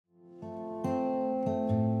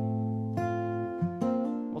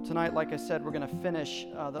Tonight, like I said, we're going to finish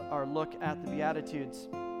our look at the Beatitudes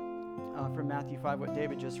from Matthew 5, what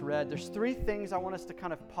David just read. There's three things I want us to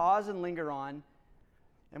kind of pause and linger on,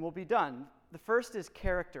 and we'll be done. The first is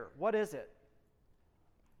character. What is it?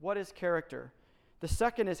 What is character? The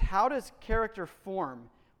second is, how does character form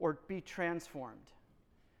or be transformed?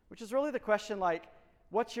 Which is really the question, like,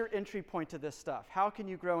 what's your entry point to this stuff? How can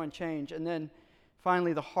you grow and change? And then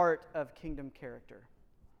finally, the heart of kingdom character.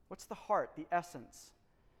 What's the heart, the essence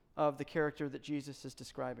of the character that Jesus is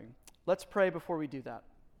describing? Let's pray before we do that.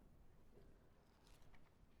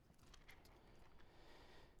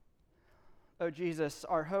 Oh, Jesus,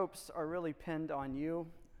 our hopes are really pinned on you,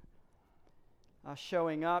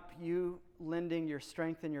 showing up, you lending your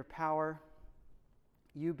strength and your power,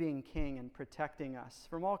 you being king and protecting us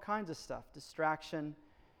from all kinds of stuff, distraction,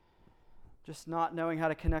 just not knowing how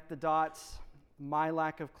to connect the dots, my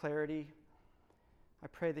lack of clarity. I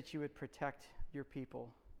pray that you would protect your people.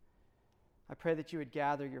 I pray that you would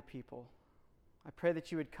gather your people. I pray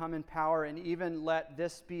that you would come in power and even let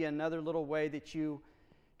this be another little way that you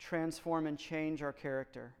transform and change our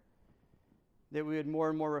character, that we would more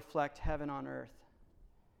and more reflect heaven on earth.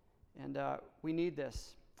 And we need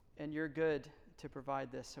this, and you're good to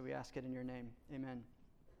provide this, so we ask it in your name. Amen.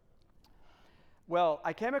 Well,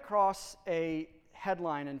 I came across a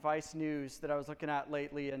headline in Vice News that I was looking at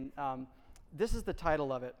lately, and this is the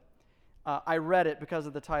title of it. I read it because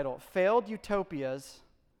of the title. Failed Utopias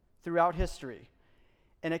Throughout History.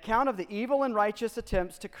 An account of the evil and righteous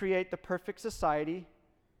attempts to create the perfect society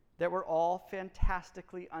that were all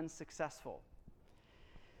fantastically unsuccessful.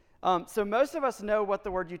 So most of us know what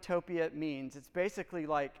the word utopia means. It's basically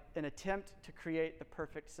like an attempt to create the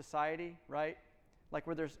perfect society, right? Like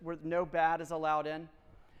where no bad is allowed in.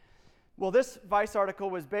 Well, this Vice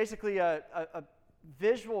article was basically a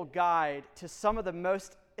visual guide to some of the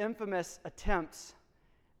most infamous attempts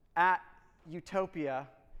at utopia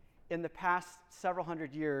in the past several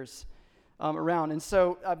hundred years around. And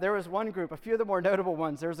so there was one group, a few of the more notable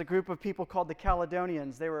ones. There was a group of people called the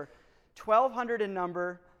Caledonians. They were 1,200 in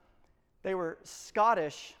number. They were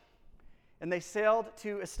Scottish, and they sailed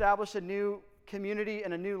to establish a new community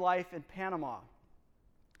and a new life in Panama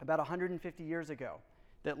about 150 years ago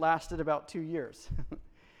that lasted about 2 years.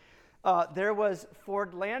 There was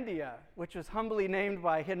Fordlandia, which was humbly named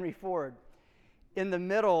by Henry Ford, in the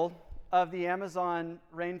middle of the Amazon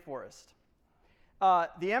rainforest.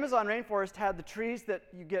 The Amazon rainforest had the trees that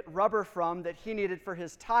you get rubber from that he needed for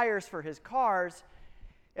his tires for his cars.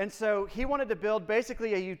 And so he wanted to build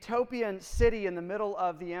basically a utopian city in the middle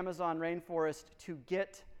of the Amazon rainforest to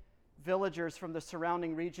get villagers from the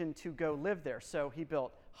surrounding region to go live there. So he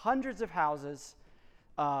built hundreds of houses,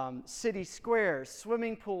 city squares,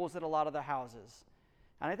 swimming pools at a lot of the houses.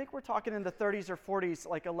 And I think we're talking in the 30s or 40s,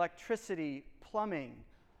 like electricity, plumbing.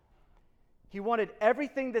 He wanted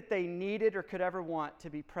everything that they needed or could ever want to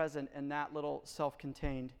be present in that little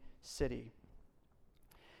self-contained city.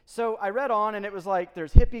 So I read on, and it was like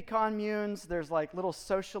there's hippie communes, there's like little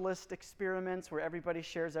socialist experiments where everybody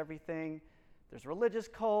shares everything, there's religious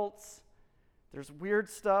cults, there's weird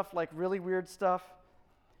stuff, like really weird stuff.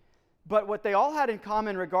 But what they all had in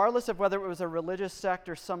common, regardless of whether it was a religious sect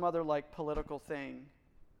or some other like political thing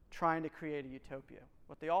trying to create a utopia,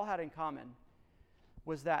 what they all had in common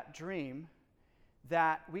was that dream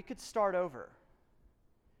that we could start over,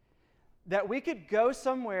 that we could go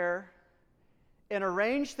somewhere and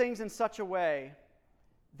arrange things in such a way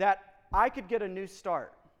that I could get a new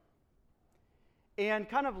start and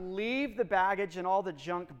kind of leave the baggage and all the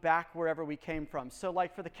junk back wherever we came from. So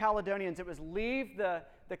like for the Caledonians, it was leave the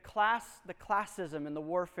classism and the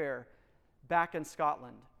warfare back in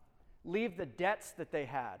Scotland. Leave the debts that they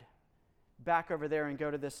had back over there and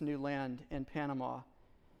go to this new land in Panama.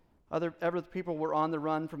 Other people were on the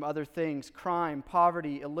run from other things: crime,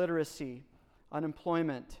 poverty, illiteracy,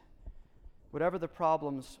 unemployment. Whatever the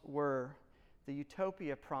problems were, the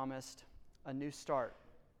utopia promised a new start,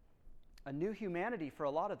 a new humanity for a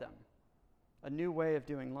lot of them, a new way of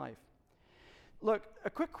doing life. Look, a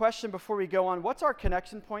quick question before we go on. What's our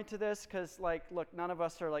connection point to this? Because, look, none of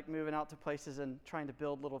us are, moving out to places and trying to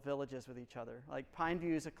build little villages with each other.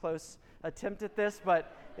 Pineview is a close attempt at this,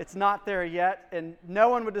 but it's not there yet, and no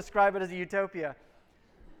one would describe it as a utopia.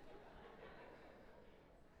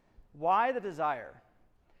 Why the desire?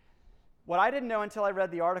 What I didn't know until I read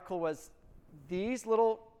the article was these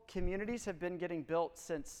little communities have been getting built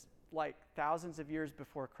since, thousands of years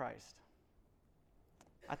before Christ.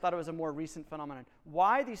 I thought it was a more recent phenomenon.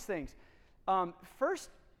 Why these things?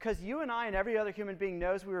 First, because you and I and every other human being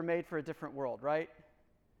knows we were made for a different world, right?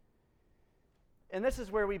 And this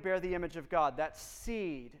is where we bear the image of God, that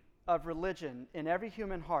seed of religion in every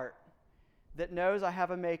human heart that knows I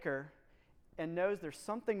have a maker and knows there's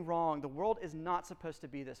something wrong. The world is not supposed to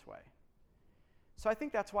be this way. So I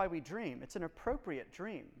think that's why we dream. It's an appropriate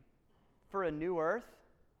dream for a new earth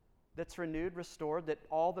that's renewed, restored, that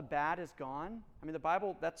all the bad is gone. I mean, the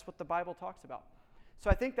Bible, that's what the Bible talks about. So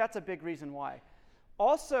I think that's a big reason why.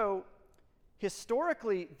 Also,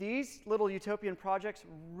 historically, these little utopian projects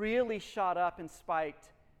really shot up and spiked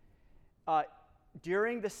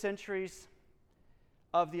during the centuries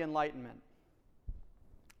of the Enlightenment.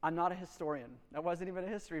 I'm not a historian. I wasn't even a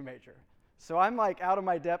history major. So I'm like out of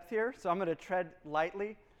my depth here, so I'm going to tread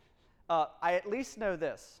lightly. I at least know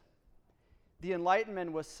this. The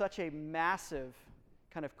Enlightenment was such a massive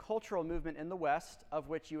kind of cultural movement in the West, of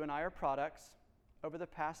which you and I are products over the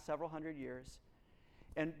past several hundred years.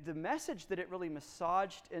 And the message that it really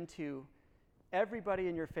massaged into everybody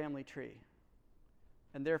in your family tree,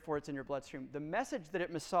 and therefore it's in your bloodstream, the message that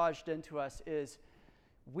it massaged into us is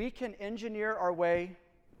we can engineer our way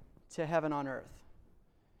to heaven on earth,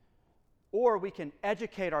 or we can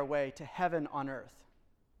educate our way to heaven on earth.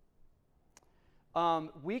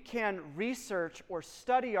 We can research or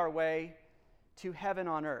study our way to heaven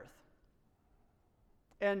on earth.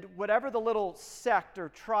 And whatever the little sect or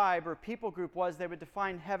tribe or people group was, they would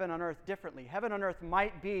define heaven on earth differently. Heaven on earth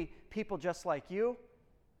might be people just like you,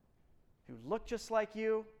 who look just like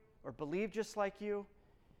you, or believe just like you.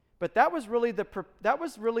 But that was really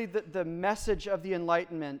the message of the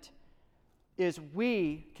Enlightenment, is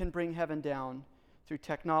we can bring heaven down through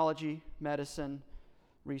technology, medicine,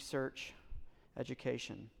 research,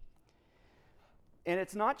 education. And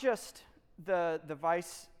it's not just the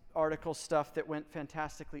Vice article stuff that went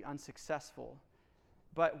fantastically unsuccessful,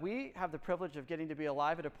 but we have the privilege of getting to be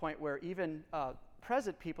alive at a point where even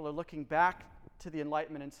present people are looking back to the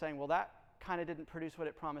Enlightenment and saying, well, that kind of didn't produce what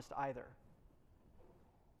it promised either.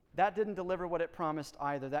 That didn't deliver what it promised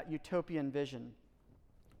either, that utopian vision.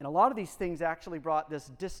 And a lot of these things actually brought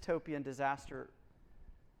this dystopian disaster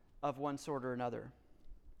of one sort or another.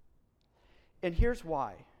 And here's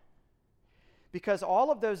why. Because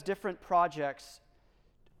all of those different projects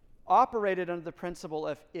operated under the principle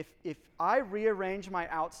of if I rearrange my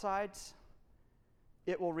outsides,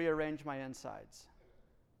 it will rearrange my insides.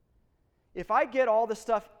 If I get all the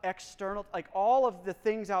stuff external, like all of the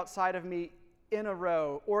things outside of me in a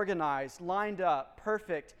row, organized, lined up,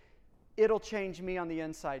 perfect, it'll change me on the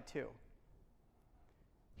inside too.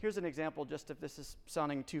 Here's an example, just if this is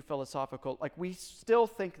sounding too philosophical. Like, we still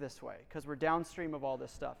think this way because we're downstream of all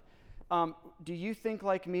this stuff. Do you think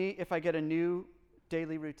like me if I get a new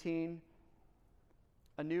daily routine,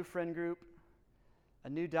 a new friend group, a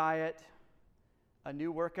new diet, a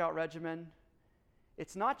new workout regimen?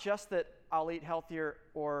 It's not just that I'll eat healthier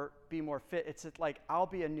or be more fit. It's like I'll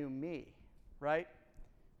be a new me, right?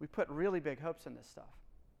 We put really big hopes in this stuff.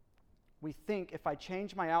 We think if I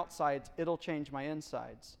change my outsides, it'll change my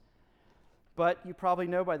insides. But you probably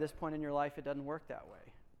know by this point in your life it doesn't work that way.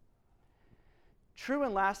 True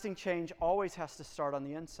and lasting change always has to start on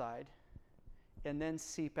the inside and then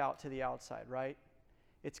seep out to the outside, right?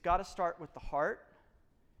 It's got to start with the heart,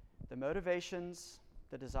 the motivations,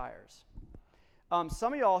 the desires.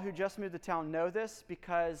 Some of y'all who just moved to town know this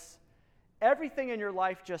because everything in your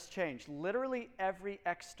life just changed. Literally every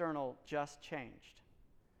external just changed.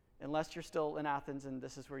 Unless you're still in Athens and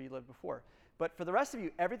this is where you lived before. But for the rest of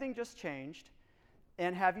you, everything just changed.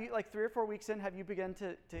 And have you, like 3 or 4 weeks in, have you begun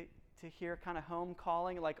to hear kind of home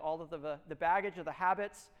calling, like all of the baggage or the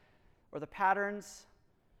habits or the patterns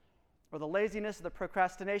or the laziness or the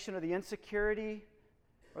procrastination or the insecurity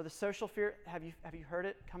or the social fear? Have you heard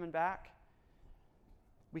it coming back?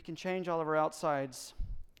 We can change all of our outsides,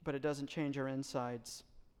 but it doesn't change our insides.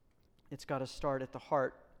 It's got to start at the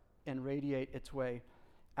heart and radiate its way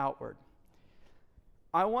outward.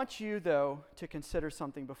 I want you, though, to consider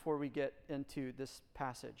something before we get into this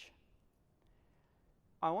passage.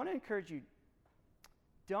 I want to encourage you,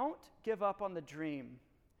 don't give up on the dream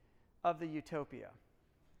of the utopia.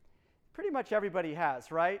 Pretty much everybody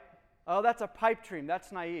has, right? Oh, that's a pipe dream.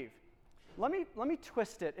 That's naive. Let me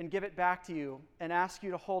twist it and give it back to you and ask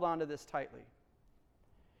you to hold on to this tightly.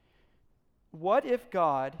 What if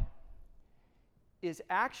God is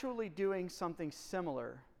actually doing something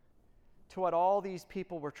similar to what all these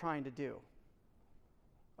people were trying to do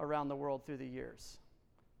around the world through the years?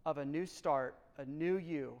 Of a new start, a new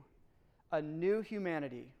you, a new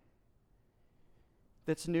humanity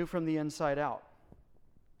that's new from the inside out.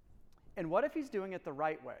 And what if he's doing it the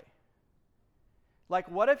right way? Like,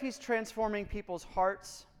 what if he's transforming people's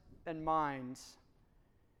hearts and minds,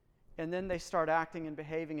 and then they start acting and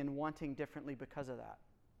behaving and wanting differently because of that?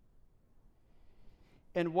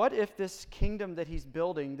 And what if this kingdom that he's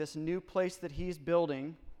building, this new place that he's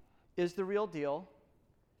building, is the real deal?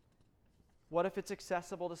 What if it's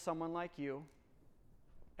accessible to someone like you?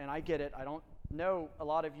 And I get it. I don't know a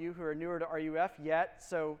lot of you who are newer to RUF yet,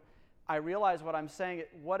 so I realize what I'm saying.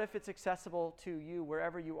 What if it's accessible to you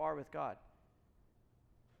wherever you are with God?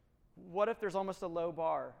 What if there's almost a low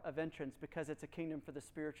bar of entrance because it's a kingdom for the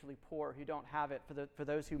spiritually poor who don't have it, for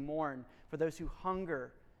those who mourn, for those who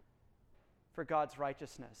hunger for God's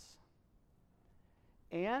righteousness?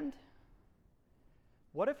 And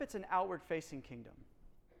what if it's an outward-facing kingdom?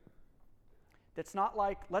 That's not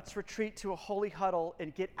like, let's retreat to a holy huddle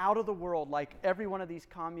and get out of the world like every one of these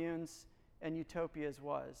communes and utopias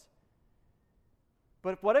was.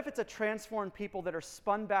 But what if it's a transformed people that are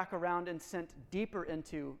spun back around and sent deeper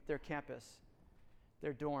into their campus,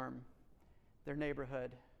 their dorm, their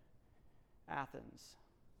neighborhood, Athens?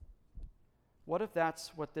 What if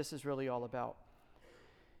that's what this is really all about?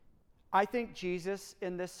 I think Jesus,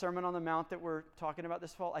 in this Sermon on the Mount that we're talking about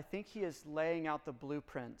this fall, I think he is laying out the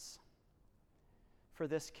blueprints for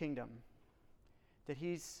this kingdom that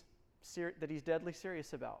he's deadly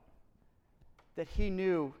serious about, that he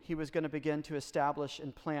knew he was going to begin to establish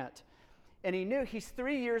and plant. And he knew he's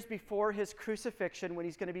 3 years before his crucifixion, when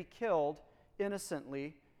he's going to be killed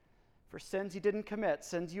innocently for sins he didn't commit,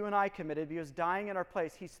 sins you and I committed. He was dying in our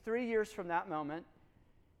place. He's 3 years from that moment,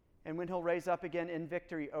 and when he'll raise up again in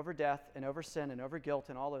victory over death and over sin and over guilt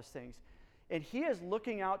and all those things. And he is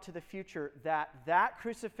looking out to the future that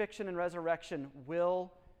crucifixion and resurrection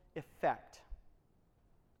will effect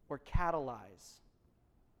or catalyze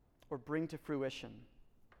or bring to fruition.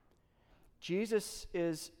 Jesus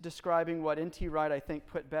is describing what N.T. Wright, I think,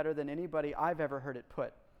 put better than anybody I've ever heard it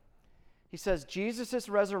put. He says, Jesus'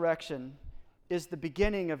 resurrection is the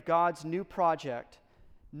beginning of God's new project,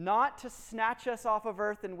 not to snatch us off of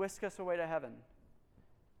earth and whisk us away to heaven,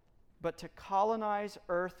 but to colonize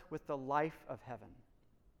earth with the life of heaven.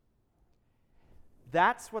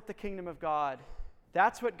 That's what the kingdom of God,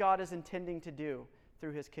 that's what God is intending to do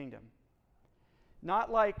through his kingdom. Not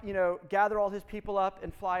like, gather all his people up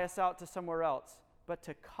and fly us out to somewhere else, but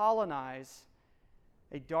to colonize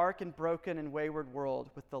a dark and broken and wayward world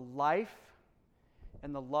with the life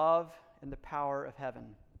and the love and the power of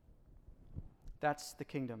heaven. That's the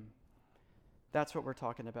kingdom. That's what we're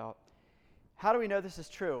talking about. How do we know this is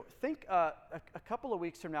true? Think a couple of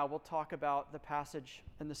weeks from now, we'll talk about the passage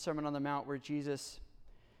in the Sermon on the Mount where Jesus,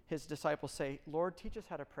 his disciples say, Lord, teach us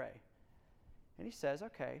how to pray. And he says,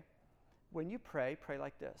 okay, when you pray, pray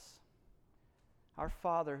like this. Our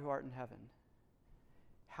Father who art in heaven,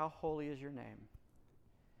 how holy is your name?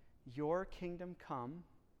 Your kingdom come,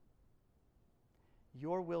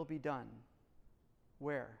 your will be done.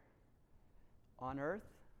 Where? On earth?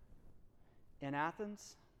 In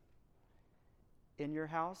Athens? In your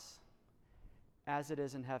house? As it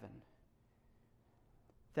is in heaven.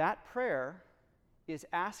 That prayer is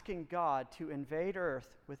asking God to invade earth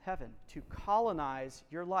with heaven, to colonize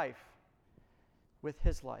your life with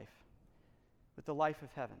his life, with the life of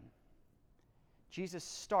heaven. Jesus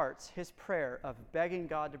starts his prayer of begging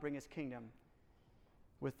God to bring his kingdom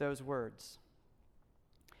with those words.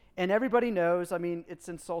 And everybody knows, it's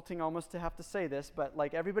insulting almost to have to say this, but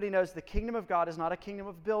everybody knows the kingdom of God is not a kingdom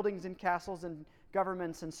of buildings and castles and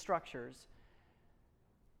governments and structures.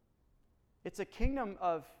 It's a kingdom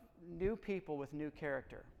of new people with new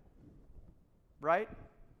character. Right?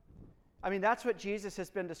 That's what Jesus has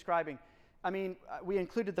been describing. We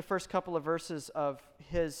included the first couple of verses of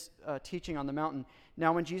his teaching on the mountain.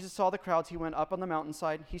 Now, when Jesus saw the crowds, he went up on the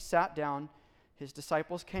mountainside. He sat down. His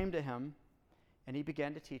disciples came to him, and he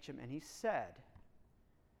began to teach them. And he said,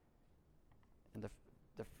 and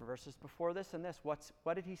the verses before this and this,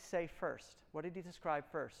 what did he say first? What did he describe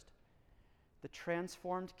first? The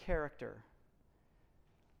transformed character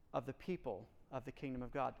of the people of the kingdom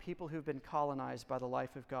of God. People who've been colonized by the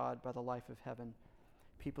life of God, by the life of heaven.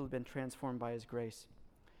 People who've been transformed by his grace.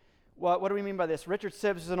 Well, what do we mean by this? Richard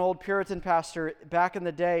Sibbes was an old Puritan pastor back in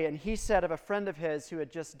the day, and he said of a friend of his who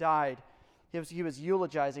had just died, he was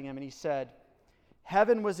eulogizing him, and he said,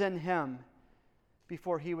 heaven was in him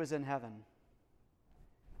before he was in heaven.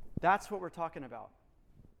 That's what we're talking about.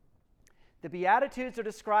 The Beatitudes are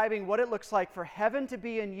describing what it looks like for heaven to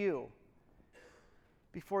be in you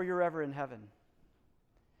before you're ever in heaven.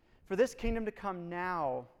 For this kingdom to come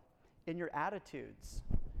now in your attitudes,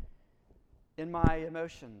 in my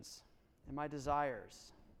emotions, in my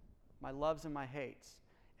desires, my loves and my hates,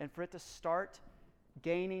 and for it to start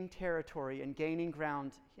gaining territory and gaining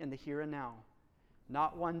ground in the here and now.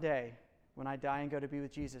 Not one day when I die and go to be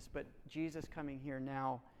with Jesus, but Jesus coming here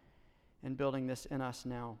now and building this in us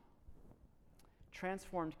now.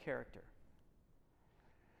 Transformed character.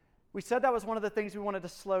 We said that was one of the things we wanted to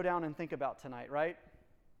slow down and think about tonight, right?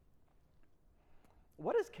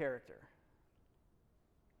 What is character?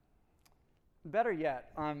 Better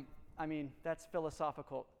yet, that's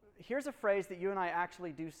philosophical. Here's a phrase that you and I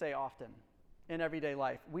actually do say often in everyday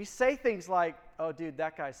life. We say things like, oh, dude,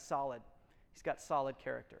 that guy's solid. He's got solid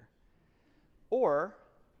character. Or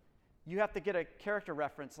you have to get a character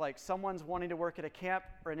reference, like someone's wanting to work at a camp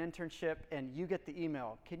or an internship, and you get the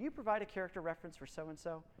email. Can you provide a character reference for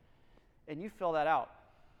so-and-so? And you fill that out.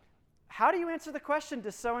 How do you answer the question,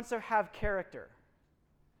 does so-and-so have character?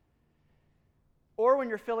 Or when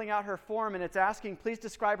you're filling out her form and it's asking, please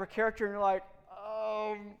describe her character, and you're like,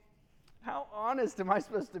 how honest am I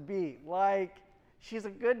supposed to be? Like, she's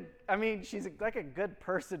like a good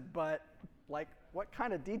person, but like, what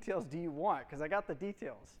kind of details do you want? Because I got the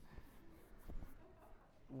details.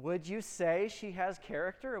 Would you say she has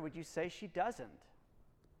character, or would you say she doesn't?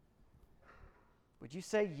 Would you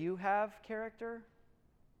say you have character?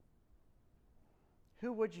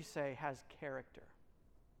 Who would you say has character?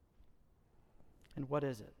 And what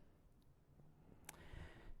is it?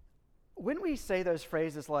 When we say those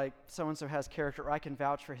phrases like, so-and-so has character, or I can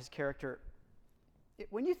vouch for his character,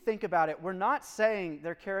 when you think about it, we're not saying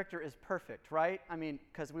their character is perfect, right?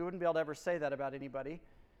 Because we wouldn't be able to ever say that about anybody.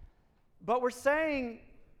 But we're saying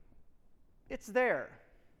it's there.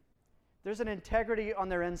 There's an integrity on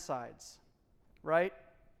their insides, right?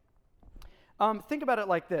 Think about it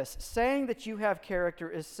like this. Saying that you have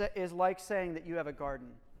character is like saying that you have a garden,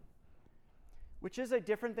 which is a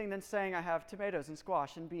different thing than saying I have tomatoes and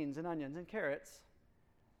squash and beans and onions and carrots.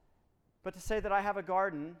 But to say that I have a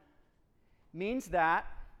garden means that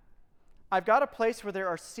I've got a place where there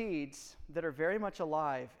are seeds that are very much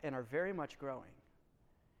alive and are very much growing.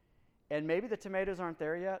 And maybe the tomatoes aren't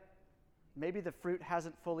there yet. Maybe the fruit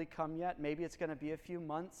hasn't fully come yet. Maybe it's going to be a few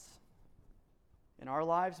months in our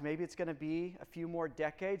lives. Maybe it's going to be a few more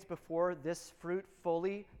decades before this fruit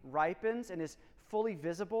fully ripens and is fully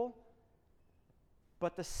visible.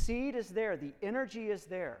 But the seed is there. The energy is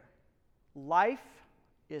there. Life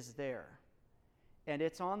is there. And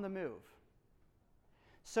it's on the move.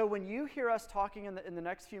 So when you hear us talking in the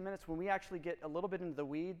next few minutes, when we actually get a little bit into the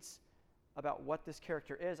weeds about what this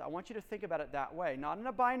character is, I want you to think about it that way. Not in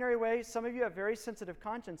a binary way. Some of you have very sensitive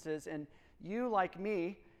consciences, and you, like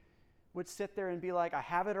me, would sit there and be like, I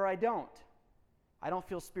have it or I don't. I don't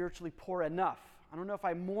feel spiritually poor enough. I don't know if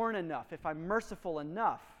I mourn enough, if I'm merciful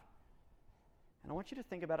enough. And I want you to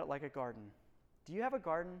think about it like a garden. Do you have a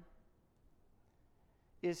garden?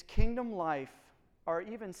 Is kingdom life, or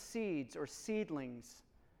even seeds or seedlings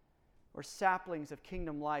or saplings of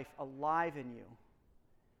kingdom life alive in you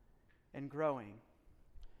and growing?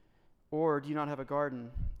 Or do you not have a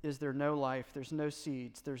garden? Is there no life? There's no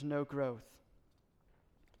seeds. There's no growth.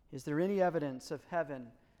 Is there any evidence of heaven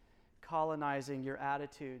colonizing your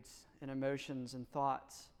attitudes and emotions and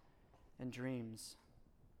thoughts and dreams?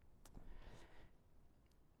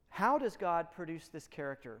 How does God produce this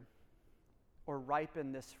character or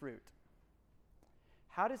ripen this fruit?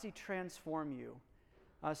 How does he transform you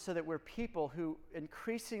so that we're people who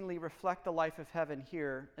increasingly reflect the life of heaven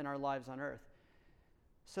here in our lives on earth?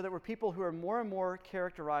 So that we're people who are more and more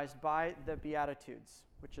characterized by the Beatitudes,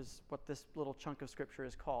 which is what this little chunk of Scripture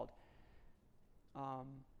is called.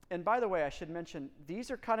 And by the way, I should mention,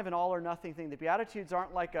 these are kind of an all or nothing thing. The Beatitudes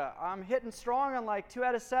aren't like I'm hitting strong on like 2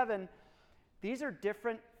 out of 7. These are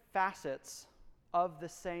different facets of the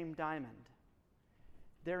same diamond.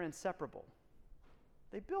 They're inseparable.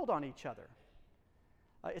 They build on each other.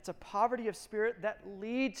 It's a poverty of spirit that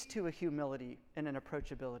leads to a humility and an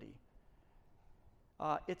approachability.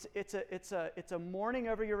 It's a mourning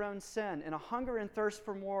over your own sin and a hunger and thirst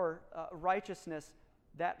for more righteousness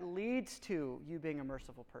that leads to you being a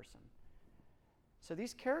merciful person. So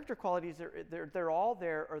these character qualities, they're all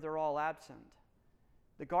there or they're all absent.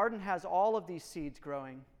 The garden has all of these seeds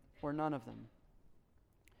growing or none of them.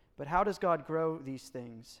 But how does God grow these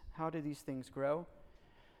things? How do these things grow?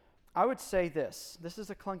 I would say this. This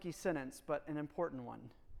is a clunky sentence, but an important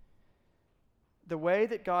one. The way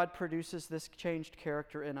that God produces this changed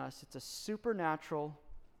character in us, it's a supernatural,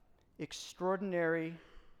 extraordinary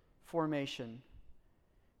formation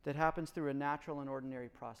that happens through a natural and ordinary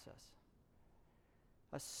process.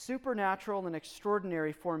 A supernatural and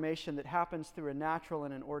extraordinary formation that happens through a natural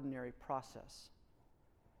and an ordinary process.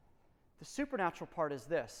 The supernatural part is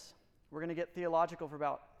this. We're going to get theological for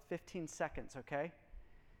about 15 seconds, okay?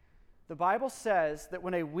 The Bible says that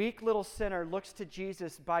when a weak little sinner looks to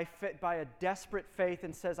Jesus by a desperate faith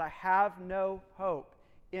and says, I have no hope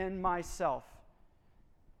in myself,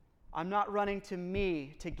 I'm not running to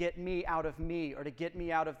me to get me out of me or to get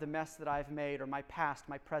me out of the mess that I've made or my past,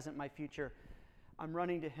 my present, my future. I'm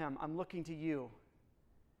running to him. I'm looking to you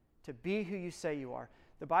to be who you say you are.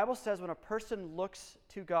 The Bible says when a person looks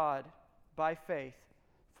to God by faith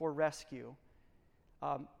for rescue,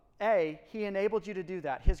 he enabled you to do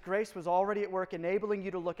that. His grace was already at work enabling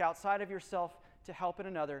you to look outside of yourself to help in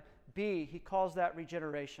another. B, he calls that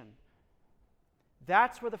regeneration.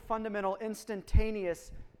 That's where the fundamental,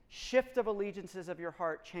 instantaneous shift of allegiances of your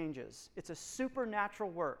heart changes. It's a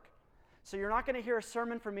supernatural work. So you're not going to hear a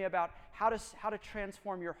sermon from me about how to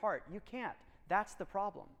transform your heart. You can't. That's the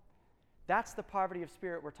problem. That's the poverty of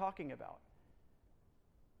spirit we're talking about.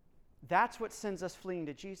 That's what sends us fleeing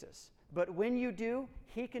to Jesus. But when you do,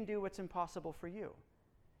 he can do what's impossible for you.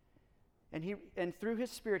 And through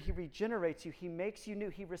his Spirit, he regenerates you. He makes you new.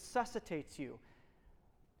 He resuscitates you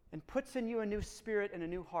and puts in you a new spirit and a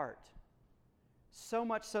new heart. So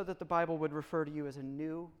much so that the Bible would refer to you as a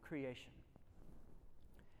new creation.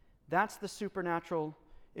 That's the supernatural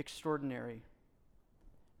extraordinary.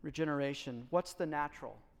 Regeneration. What's the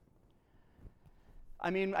natural? I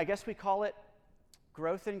mean, I guess we call it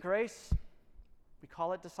growth in grace. We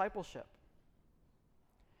call it discipleship.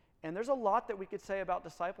 And there's a lot that we could say about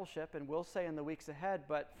discipleship, and we'll say in the weeks ahead,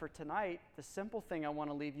 but for tonight, the simple thing I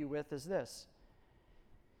want to leave you with is this.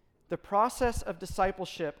 The process of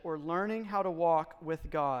discipleship, or learning how to walk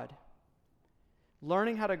with God,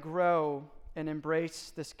 learning how to grow and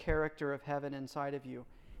embrace this character of heaven inside of you,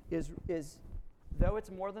 is though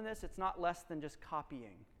it's more than this, it's not less than just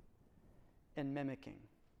copying and mimicking.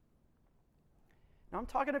 Now, I'm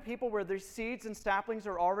talking to people where their seeds and saplings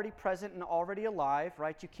are already present and already alive,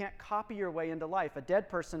 right? You can't copy your way into life. A dead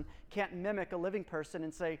person can't mimic a living person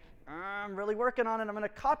and say, I'm really working on it, I'm going to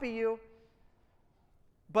copy you.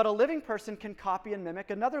 But a living person can copy and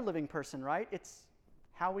mimic another living person, right? It's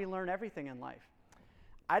how we learn everything in life.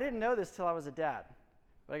 I didn't know this till I was a dad,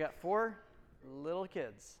 but I got 4 little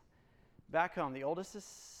kids back home. The oldest is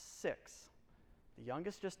 6. The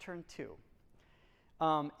youngest just turned 2.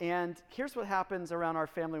 And here's what happens around our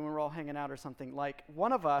family when we're all hanging out or something. Like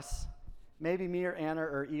one of us, maybe me or Anna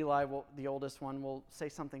or Eli, the oldest one, will say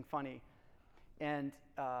something funny. And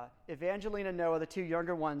Evangeline and Noah, the 2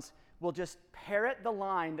 younger ones, will just parrot the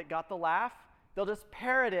line that got the laugh. They'll just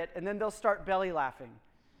parrot it, and then they'll start belly laughing.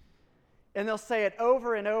 And they'll say it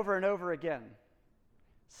over and over and over again,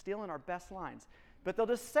 stealing our best lines. But they'll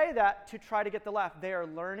just say that to try to get the laugh. They are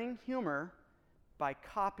learning humor by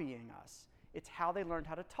copying us. It's how they learned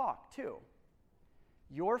how to talk, too.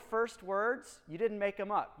 Your first words, you didn't make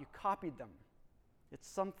them up. You copied them. It's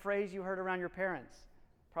some phrase you heard around your parents.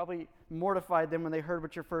 Probably mortified them when they heard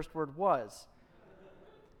what your first word was.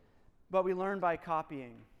 But we learn by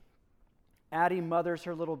copying. Addie mothers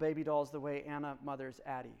her little baby dolls the way Anna mothers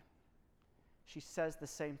Addie. She says the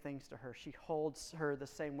same things to her. She holds her the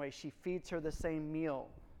same way. She feeds her the same meal.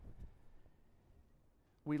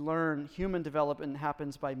 We learn human development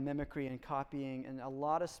happens by mimicry and copying, and a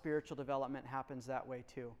lot of spiritual development happens that way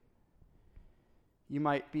too. You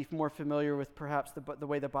might be more familiar with perhaps the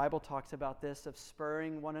way the Bible talks about this, of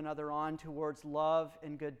spurring one another on towards love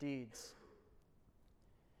and good deeds.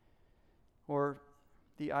 Or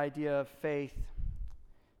the idea of faith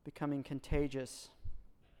becoming contagious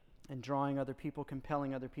and drawing other people,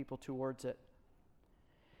 compelling other people towards it.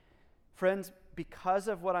 Friends, because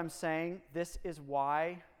of what I'm saying, this is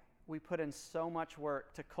why we put in so much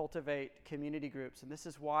work to cultivate community groups. And this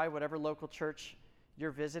is why whatever local church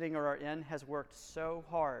you're visiting or are in has worked so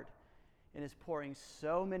hard and is pouring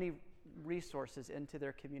so many resources into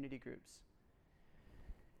their community groups.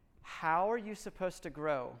 How are you supposed to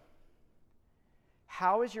grow?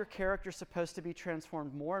 How is your character supposed to be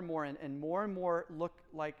transformed more and more look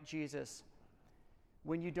like Jesus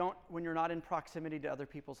when you're not in proximity to other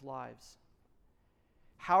people's lives?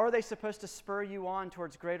 How are they supposed to spur you on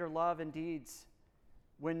towards greater love and deeds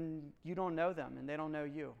when you don't know them and they don't know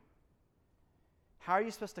you? How are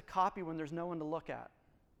you supposed to copy when there's no one to look at?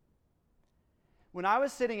 When I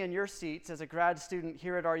was sitting in your seats as a grad student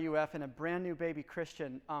here at RUF and a brand new baby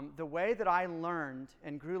Christian, the way that I learned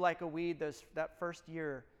and grew like a weed that first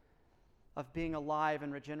year of being alive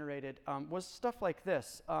and regenerated was stuff like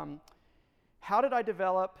this. How did I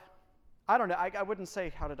develop? I don't know. I wouldn't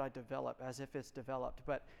say how did I develop as if it's developed,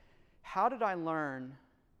 but how did I learn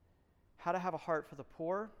how to have a heart for the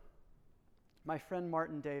poor? My friend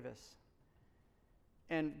Martin Davis.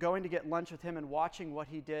 And going to get lunch with him and watching what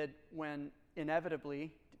he did when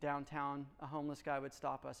inevitably downtown a homeless guy would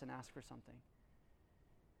stop us and ask for something.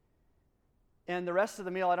 And the rest of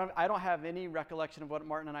the meal, I don't have any recollection of what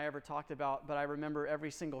Martin and I ever talked about, but I remember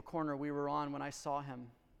every single corner we were on when I saw him.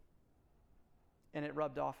 And it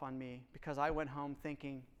rubbed off on me because I went home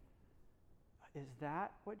thinking, is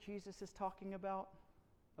that what Jesus is talking about?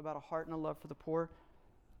 About a heart and a love for the poor?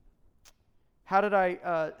 How did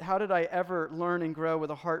I ever learn and grow with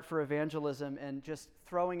a heart for evangelism and just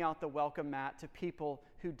throwing out the welcome mat to people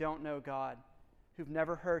who don't know God, who've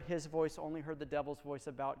never heard his voice, only heard the devil's voice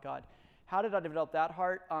about God? How did I develop that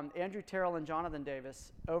heart? Andrew Terrell and Jonathan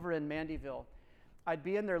Davis over in Mandyville. I'd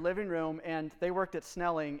be in their living room, and they worked at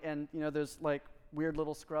Snelling, and those like weird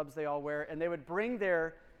little scrubs they all wear, and they would bring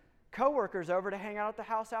their coworkers over to hang out at the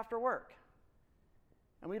house after work.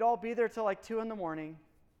 And we'd all be there till like 2 a.m.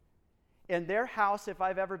 In their house, if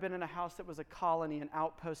I've ever been in a house that was a colony, an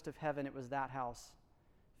outpost of heaven, it was that house,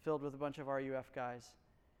 filled with a bunch of RUF guys.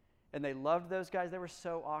 And they loved those guys. They were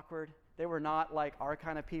so awkward. They were not like our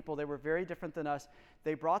kind of people. They were very different than us.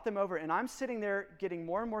 They brought them over, and I'm sitting there getting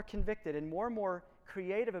more and more convicted and more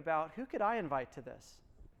creative about who could I invite to this?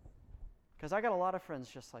 Because I got a lot of friends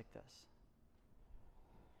just like this.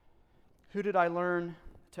 Who did I learn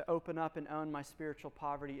to open up and own my spiritual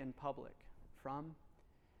poverty in public from?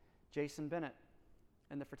 Jason Bennett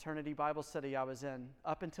and the fraternity Bible study I was in.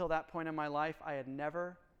 Up until that point in my life, I had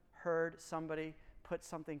never heard somebody put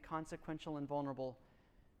something consequential and vulnerable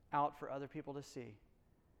out for other people to see.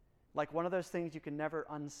 Like one of those things you can never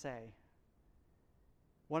unsay.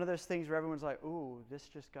 One of those things where everyone's like, ooh, this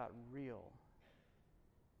just got real.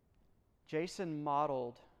 Jason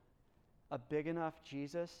modeled a big enough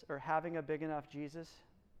Jesus, or having a big enough Jesus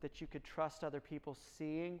that you could trust other people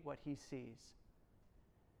seeing what he sees,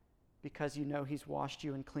 because he's washed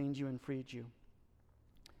you and cleaned you and freed you.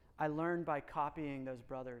 I learned by copying those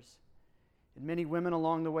brothers, and many women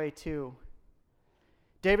along the way too.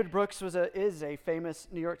 David Brooks is a famous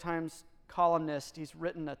New York Times columnist. He's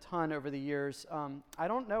written a ton over the years. I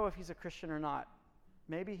don't know if he's a Christian or not.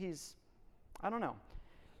 Maybe I don't know.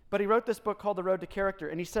 But he wrote this book called The Road to Character,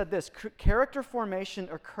 and he said this: character formation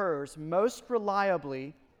occurs most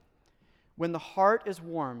reliably when the heart is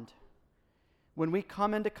warmed, when we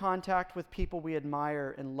come into contact with people we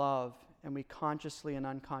admire and love, and we consciously and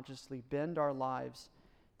unconsciously bend our lives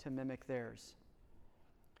to mimic theirs.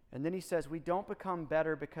 And then he says, we don't become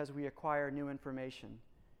better because we acquire new information.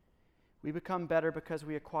 We become better because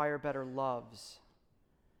we acquire better loves.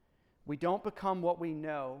 We don't become what we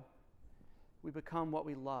know. We become what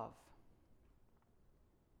we love.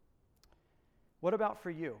 What about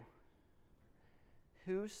for you?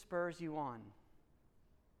 Who spurs you on?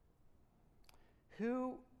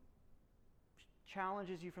 Who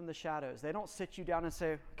challenges you from the shadows? They don't sit you down and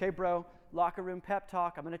say, okay, bro, locker room pep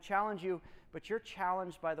talk, I'm going to challenge you, but you're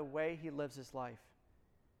challenged by the way he lives his life.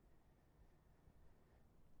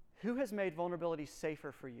 Who has made vulnerability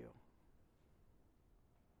safer for you?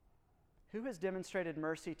 Who has demonstrated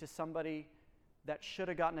mercy to somebody that should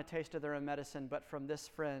have gotten a taste of their own medicine, but from this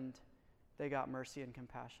friend, they got mercy and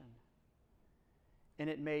compassion? And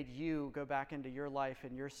it made you go back into your life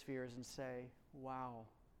and your spheres and say, wow,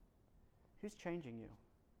 who's changing you?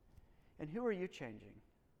 And who are you changing?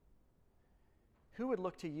 Who would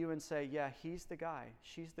look to you and say, yeah, he's the guy,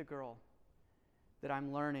 she's the girl that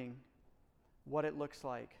I'm learning what it looks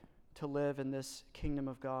like to live in this kingdom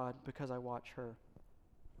of God because I watch her?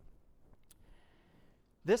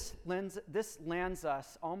 This lands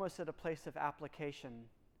us almost at a place of application.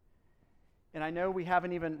 And I know we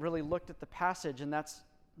haven't even really looked at the passage, and that's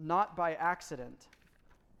not by accident.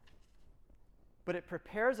 But it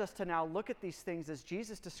prepares us to now look at these things as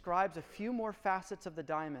Jesus describes a few more facets of the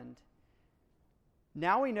diamond.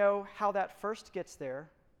 Now we know how that first gets there,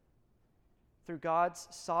 through God's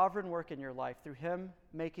sovereign work in your life, through him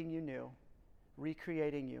making you new,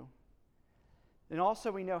 recreating you. And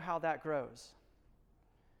also we know how that grows.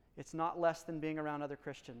 It's not less than being around other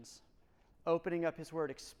Christians, opening up his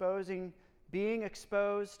word, being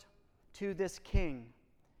exposed to this King,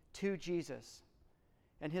 to Jesus,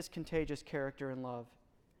 and his contagious character and love,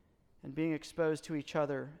 and being exposed to each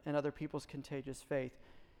other and other people's contagious faith.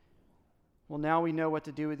 Well, now we know what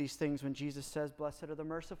to do with these things when Jesus says, blessed are the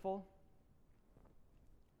merciful,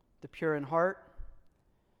 the pure in heart,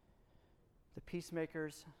 the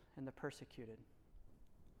peacemakers, and the persecuted.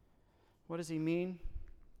 What does he mean?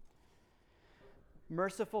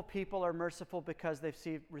 Merciful people are merciful because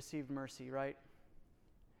they've received mercy, right?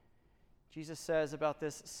 Jesus says about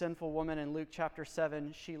this sinful woman in Luke chapter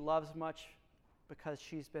 7, she loves much because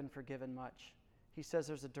she's been forgiven much. He says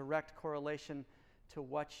there's a direct correlation to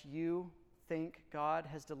what you think God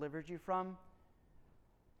has delivered you from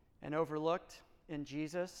and overlooked in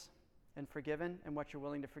Jesus and forgiven, and what you're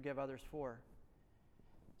willing to forgive others for.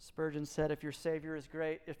 Spurgeon said, if your Savior is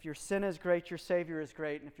great, if your sin is great, your Savior is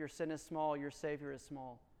great, and if your sin is small, your Savior is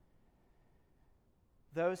small.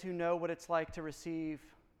 Those who know what it's like to receive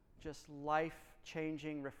just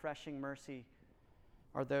life-changing, refreshing mercy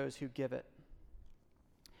are those who give it.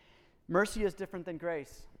 Mercy is different than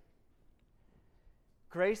grace.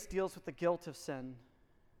 Grace deals with the guilt of sin.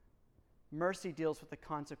 Mercy deals with the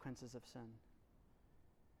consequences of sin.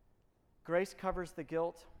 Grace covers the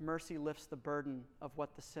guilt. Mercy lifts the burden of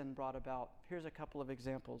what the sin brought about. Here's a couple of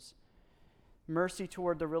examples. Mercy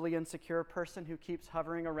toward the really insecure person who keeps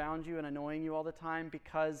hovering around you and annoying you all the time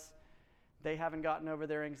because they haven't gotten over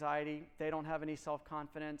their anxiety. They don't have any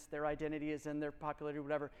self-confidence. Their identity is in their popularity,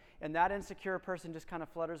 whatever. And that insecure person just kind of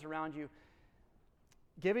flutters around you.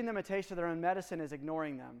 Giving them a taste of their own medicine is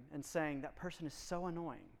ignoring them and saying, that person is so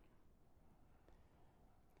annoying.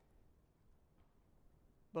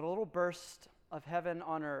 But a little burst of heaven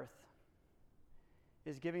on earth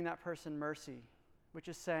is giving that person mercy, which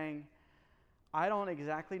is saying, I don't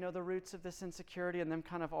exactly know the roots of this insecurity and them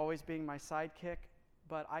kind of always being my sidekick,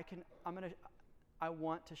 but I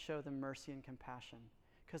want to show them mercy and compassion,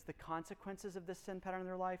 because the consequences of this sin pattern in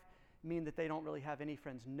their life mean that they don't really have any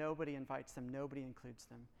friends. Nobody invites them. Nobody includes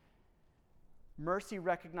them. Mercy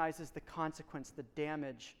recognizes the consequence, the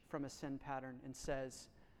damage from a sin pattern, and says,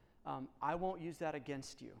 I won't use that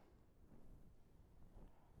against you.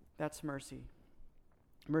 That's mercy.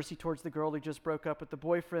 Mercy towards the girl who just broke up with the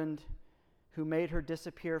boyfriend who made her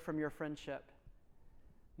disappear from your friendship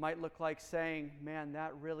might look like saying, man,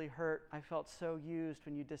 that really hurt. I felt so used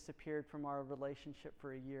when you disappeared from our relationship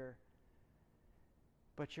for a year.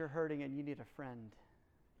 But you're hurting and you need a friend.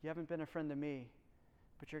 You haven't been a friend to me,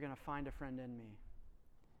 but you're going to find a friend in me.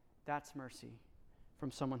 That's mercy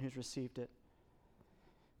from someone who's received it.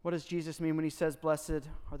 What does Jesus mean when he says, blessed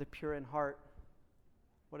are the pure in heart?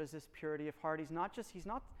 What is this purity of heart? He's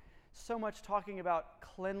not so much talking about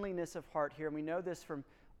cleanliness of heart here, and we know this from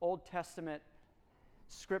Old Testament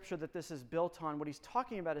scripture that this is built on. What he's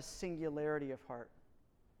talking about is singularity of heart,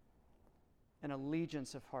 an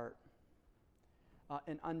allegiance of heart,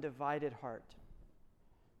 an undivided heart,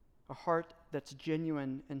 a heart that's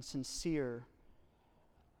genuine and sincere.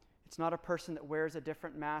 It's not a person that wears a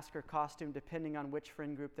different mask or costume depending on which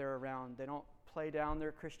friend group they're around. They don't play down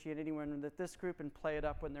their Christianity when they're at this group and play it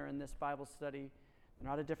up when they're in this Bible study. They're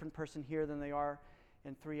not a different person here than they are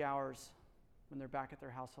in 3 hours when they're back at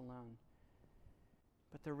their house alone.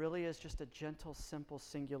 But there really is just a gentle, simple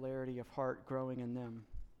singularity of heart growing in them.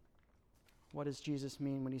 What does Jesus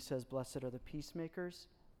mean when he says, blessed are the peacemakers?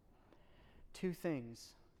 2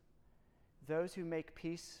 things. Those who make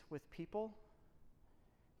peace with people,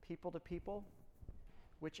 people to people,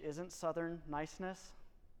 which isn't Southern niceness,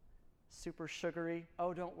 super sugary,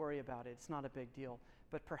 oh, don't worry about it, it's not a big deal.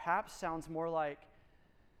 But perhaps sounds more like,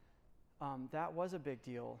 that was a big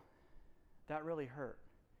deal. That really hurt.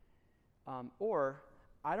 Or,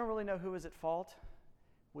 I don't really know who was at fault.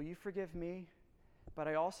 Will you forgive me? But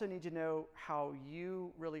I also need to know how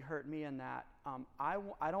you really hurt me in that. I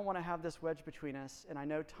don't want to have this wedge between us, and I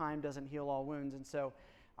know time doesn't heal all wounds, and so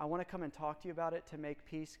I want to come and talk to you about it to make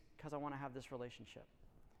peace because I want to have this relationship.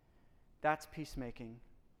 That's peacemaking.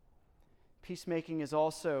 Peacemaking is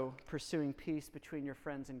also pursuing peace between your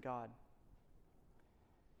friends and God.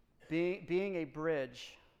 Being a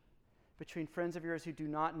bridge between friends of yours who do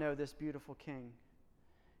not know this beautiful King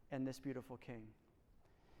and this beautiful King.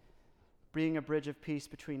 Being a bridge of peace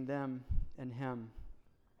between them and him.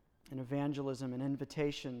 And evangelism and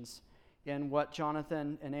invitations in what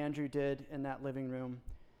Jonathan and Andrew did in that living room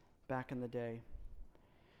back in the day.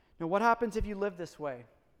 Now, what happens if you live this way?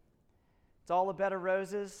 It's all a bed of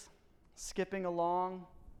roses, skipping along.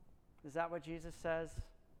 Is that what Jesus says?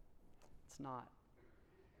 It's not.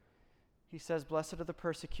 He says, blessed are the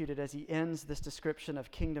persecuted, as he ends this description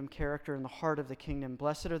of kingdom character in the heart of the kingdom.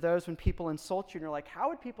 Blessed are those when people insult you, and you're like, how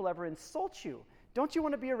would people ever insult you? Don't you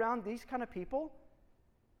want to be around these kind of people?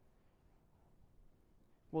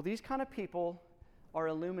 Well, these kind of people are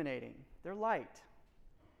illuminating. They're light.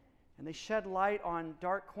 And they shed light on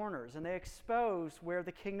dark corners, and they expose where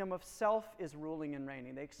the kingdom of self is ruling and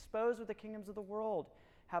reigning. They expose where the kingdoms of the world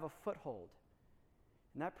have a foothold.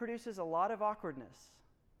 And that produces a lot of awkwardness,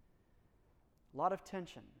 a lot of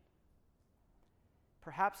tension.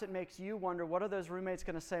 Perhaps it makes you wonder, what are those roommates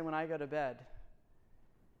going to say when I go to bed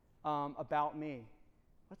about me?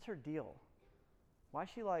 What's her deal? Why is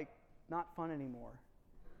she not fun anymore?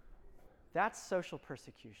 That's social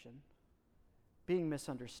persecution, being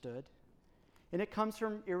misunderstood. And it comes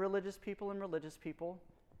from irreligious people and religious people.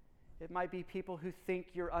 It might be people who think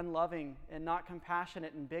you're unloving and not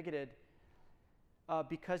compassionate and bigoted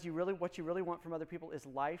because what you really want from other people is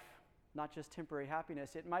life, not just temporary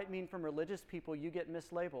happiness. It might mean from religious people you get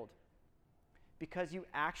mislabeled because you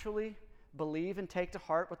actually believe and take to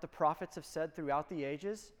heart what the prophets have said throughout the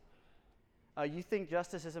ages? You think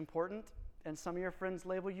justice is important, and some of your friends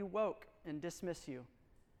label you woke and dismiss you.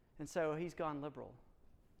 And so he's gone liberal.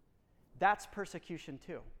 That's persecution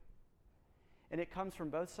too. And it comes from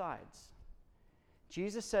both sides.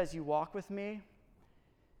 Jesus says, you walk with me,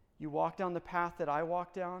 you walk down the path that I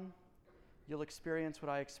walk down, you'll experience what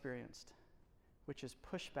I experienced, which is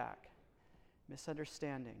pushback,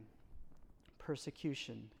 misunderstanding,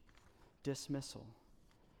 persecution, dismissal.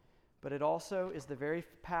 But it also is the very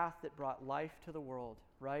path that brought life to the world,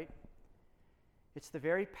 right? It's the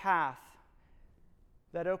very path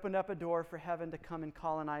that opened up a door for heaven to come and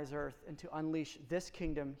colonize earth and to unleash this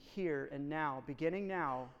kingdom here and now, beginning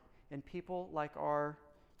now, in people like our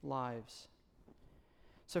lives.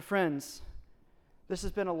 So friends, this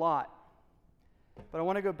has been a lot. But I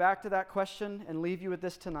want to go back to that question and leave you with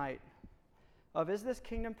this tonight. Is this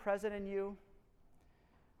kingdom present in you?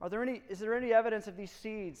 Is there any evidence of these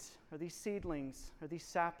seeds or these seedlings or these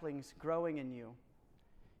saplings growing in you?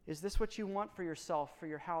 Is this what you want for yourself, for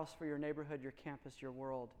your house, for your neighborhood, your campus, your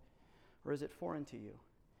world? Or is it foreign to you?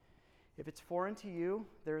 If it's foreign to you,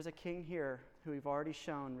 there is a king here who we've already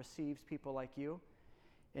shown receives people like you.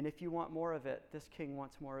 And if you want more of it, this king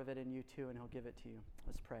wants more of it in you too, and he'll give it to you.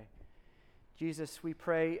 Let's pray. Jesus, we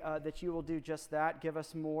pray that you will do just that. Give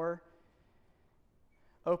us more.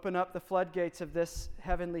 Open up the floodgates of this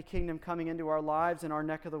heavenly kingdom coming into our lives, in our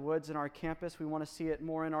neck of the woods, in our campus. We want to see it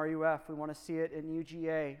more in RUF. We want to see it in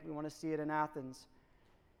UGA. We want to see it in Athens.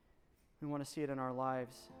 We want to see it in our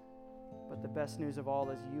lives. But the best news of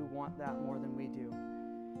all is you want that more than we do.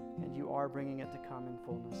 And you are bringing it to come in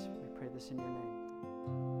fullness. We pray this in your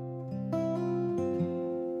name.